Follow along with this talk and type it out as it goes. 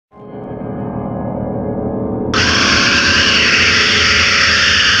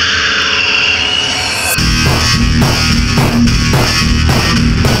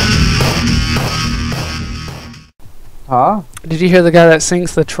Huh? Did you hear the guy that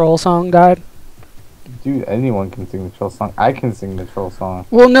sings the troll song died? Dude, anyone can sing the troll song. I can sing the troll song.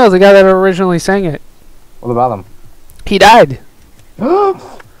 Well, no, the guy that originally sang it. What about him? He died. A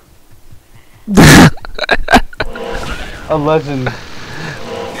legend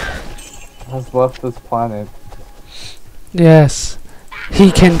has left this planet. Yes.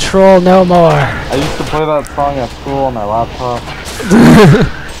 He can troll no more. I used to play that song at school on my laptop.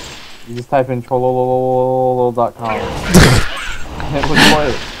 You just type in trollolololol.com. And it would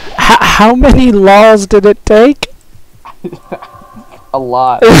play. How many laws did it take? A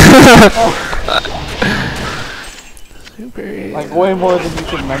lot. Like way more than you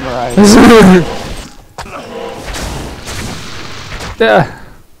could memorize.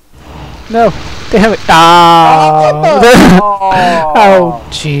 No, damn it! Ah! Oh,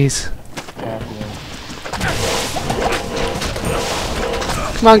 jeez!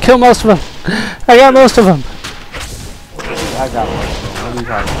 Come on, kill most of them. I got most of them. I got most of them. What are you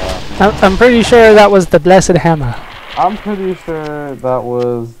talking about? I'm pretty sure that was the blessed hammer. I'm pretty sure that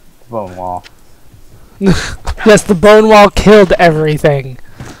was the bone wall. Yes, the bone wall killed everything.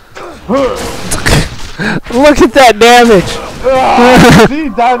 Look at that damage! He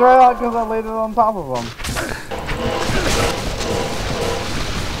died right out because I laid it on top of him.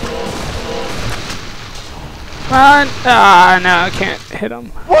 Come on! Ah, no, I can't hit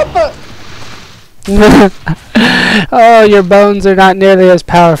him. What the? Oh, your bones are not nearly as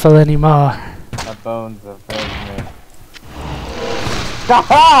powerful anymore. My bones have failed me.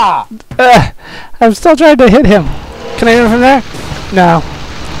 Haha! I'm still trying to hit him. Can I hit him from there? No.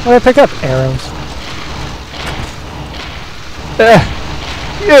 What did I pick up? Arrows.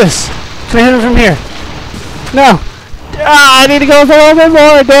 Yes! Can I hit him from here? No! Ah, I need to go up a little bit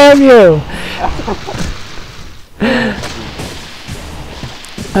more, damn you!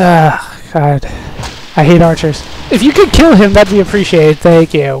 Ah, God. I hate archers. If you could kill him, that'd be appreciated,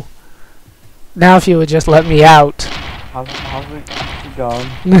 thank you. Now if you would just let me out. How's it going?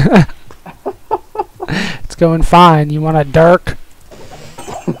 It's going fine. You want a dirk?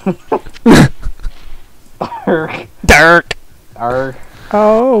 Dirk. Dirk! Ark.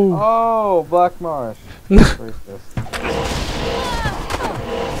 Oh! Oh, Black Marsh. God,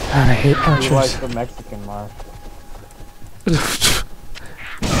 I hate you archers. like the Mexican marsh.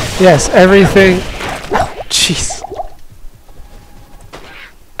 Yes, everything. Oh, jeez.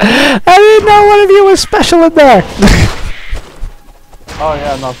 I didn't know one of you was special in there. Oh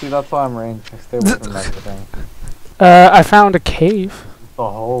yeah, no, see that's why I'm ranged. I stay away from everything. I found a cave. The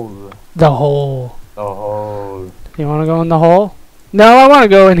hole. The hole. The hole. You want to go in the hole? No, I want to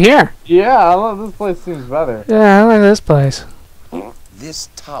go in here. Yeah, I love this place. Seems better. Yeah, I like this place. This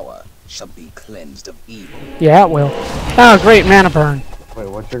tower shall be cleansed of evil. Yeah, it will. Oh, great mana burn. Wait,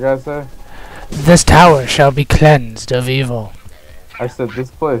 what's your guys say? This tower shall be cleansed of evil. I said this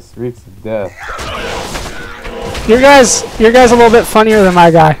place reeks of death. Your guy's a little bit funnier than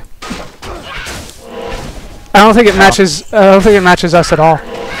my guy. I don't think it matches. I don't think it matches us at all.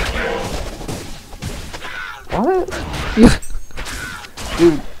 What?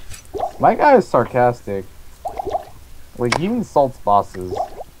 Dude, my guy is sarcastic. Like, he insults bosses.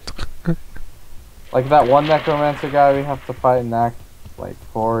 Like that one necromancer guy we have to fight in Act, like,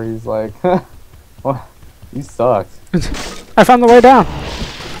 4, he's like, well, he sucks. I found the way down.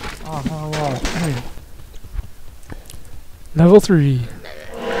 Oh, no, yeah. Level 3.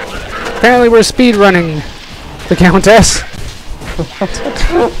 Apparently we're speed running the Countess.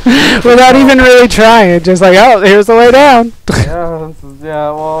 Without even really trying. Just like, oh, here's the way down. Yeah, this is,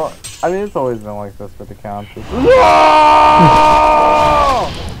 yeah, well, I mean, it's always been like this for the Countess.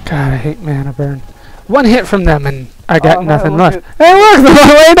 God, I hate mana burn. One hit from them and I got nothing left. Hey, look, they're on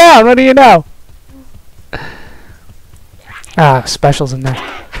the way down. What do you know? Ah, specials in there.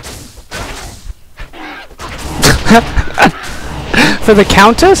 For the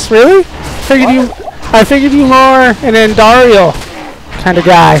Countess? Really? I figured you more an Andariel kind of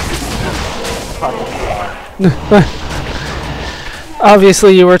guy.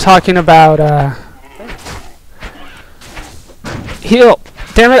 Obviously you were talking about heal.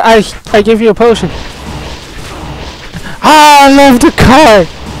 Damn it, I gave you a potion. Ah, I love the card.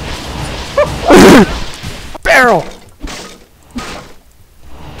 Barrel.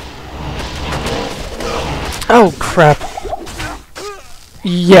 Oh crap.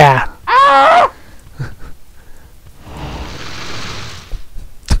 Yeah.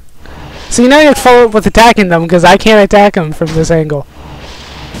 See, now you have to follow up with attacking them because I can't attack them from this angle.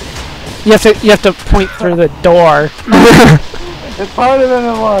 You have to point through the door. It's harder than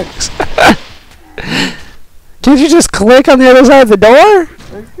it looks. Can't you just click on the other side of the door?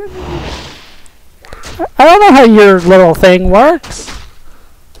 I don't know how your little thing works.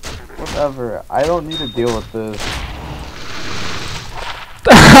 Whatever. I don't need to deal with this.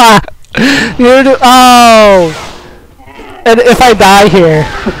 Oh! And if I die here.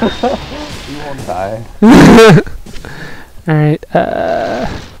 You won't die. Alright,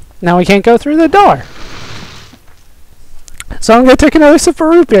 now we can't go through the door. So I'm gonna take another sip of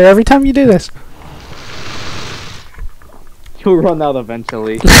root beer every time you do this. You'll run out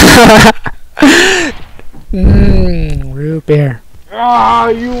eventually. Root beer. Ah,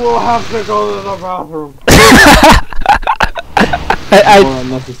 you will have to go to the bathroom. More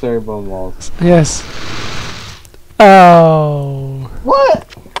unnecessary bone walls. Yes. Oh. What?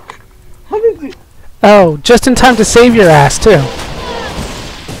 How did you? Oh, just in time to save your ass too.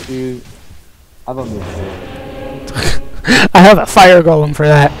 Dude, I don't need to save it. I have a fire golem for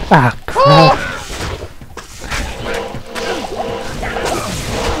that. Ah, crap.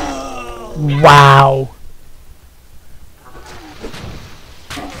 Wow.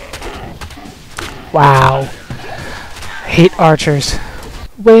 Wow. Hate archers.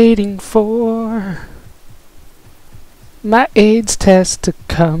 Waiting for my AIDS test to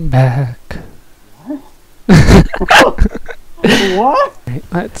come back. What? Right,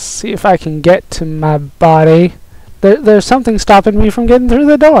 let's see if I can get to my body. There's something stopping me from getting through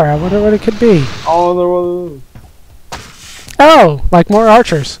the door. I wonder what it could be. Oh, there was. Oh, like more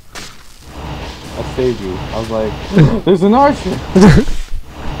archers. I saved you. I was like, there's an archer.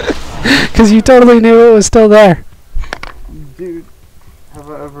 Because you totally knew it was still there. Dude, have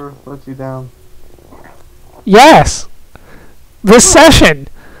I ever let you down? Yes. This session.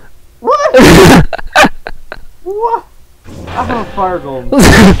 What? What? I have a fire golem.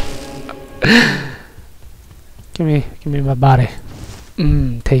 Give me my body.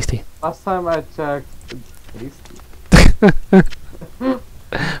 Tasty. Last time I checked, it's tasty.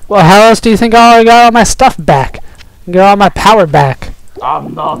 Well, how else do you think I got all my stuff back? Got all my power back.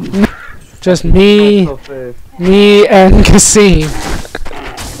 I'm not. Just me, So safe. me and Kasim.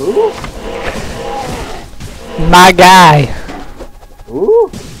 Ooh. My guy. Ooh.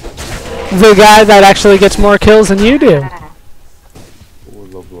 The guy that actually gets more kills than you do. Ooh,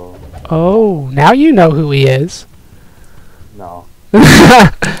 low blow. Oh, now you know who he is. No.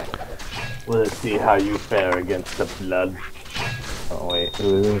 Let's see how you fare against the blood. Oh wait,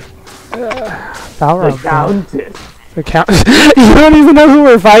 who is it? Power The Countess. The count. You don't even know who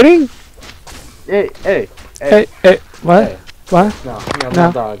we're fighting? Hey. Hey, what? Hey. What? No, No.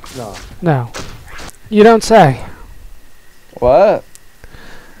 no, dog, no. No. You don't say. What?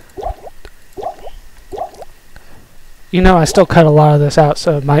 You know I still cut a lot of this out,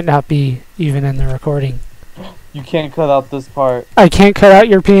 so it might not be even in the recording. You can't cut out this part. I can't cut out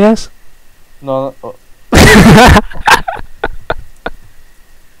your penis? No.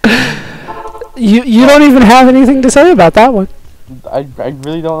 You don't even have anything to say about that one. I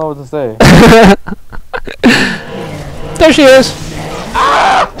really don't know what to say. There she is.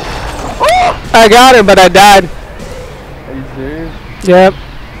 I got her, but I died. Are you serious? Yep.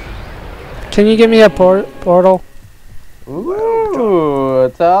 Can you give me a portal? Ooh, a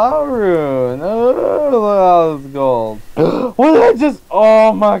tower rune. Oh, look at all this gold. What did I just?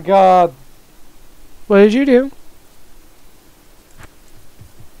 Oh my god. What did you do?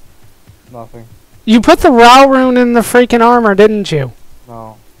 Nothing. You put the Rao rune in the freaking armor, didn't you?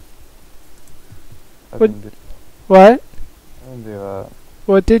 No. I What- didn't do, What? I didn't do that.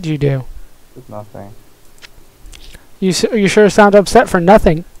 What did you do? It's nothing. You sure sound upset for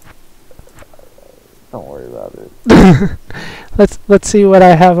nothing. Don't worry about it. Let's see what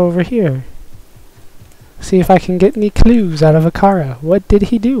I have over here. See if I can get any clues out of Akara. What did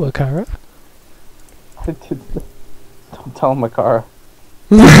he do, Akara? Don't tell Makara.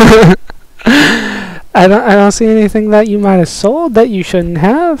 I don't see anything that you might have sold that you shouldn't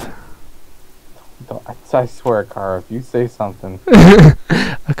have. I swear, Akara, if you say something.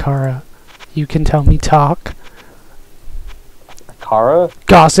 Akara, you can tell me talk. Akara?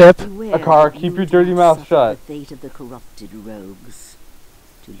 Gossip. Akara, keep your dirty mouth shut. The fate of the corrupted rogues.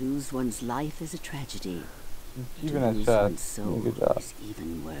 To lose one's life is a tragedy. Even to that lose shut. one's soul Good job. is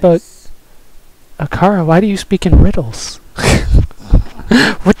even worse. But- Akara, why do you speak in riddles?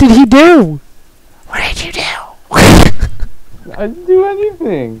 What did he do? What did you do? I didn't do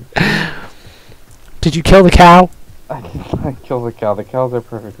anything. Did you kill the cow? I killed the cow. The cows are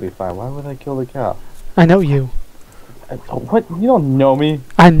perfectly fine. Why would I kill the cow? I know you. What? You don't know me.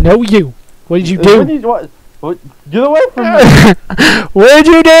 I know you. What did you What? do? What? Get away from me! What did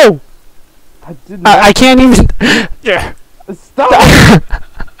you do? I did not. I can't even. Yeah. Stop!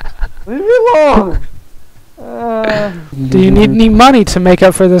 Leave me alone! Do you need any money to make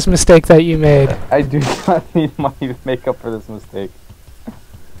up for this mistake that you made? I do not need money to make up for this mistake.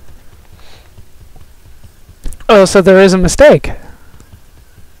 Oh, so there is a mistake.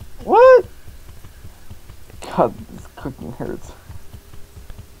 What? God, this clicking hurts.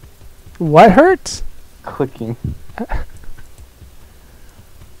 What hurts? Clicking.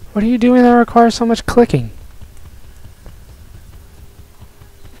 What are you doing that requires so much clicking?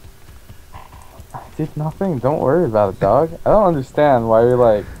 I did nothing. Don't worry about it, dog. I don't understand why you're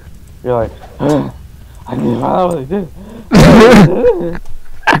like, I didn't know what I did.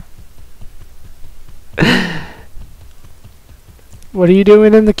 What are you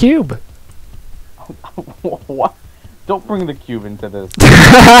doing in the cube? What? Don't bring the cube into this.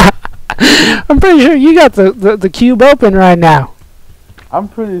 I'm pretty sure you got the cube open right now. I'm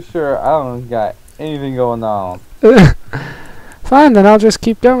pretty sure I don't got anything going on. Fine, then I'll just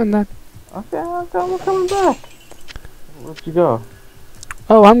keep going then. Okay, I'm coming back. Where'd you go?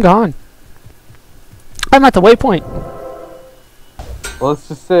 Oh, I'm gone. I'm at the waypoint. Well, let's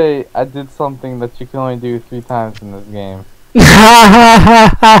just say I did something that you can only do 3 times in this game.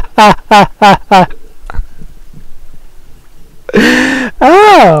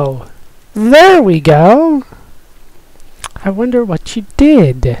 Oh, there we go. I wonder what you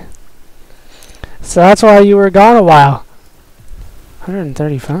did. So that's why you were gone a while.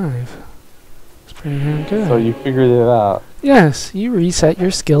 135. That's pretty damn good. So you figured it out. Yes, you reset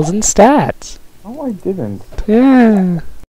your skills and stats. No, I didn't. Yeah.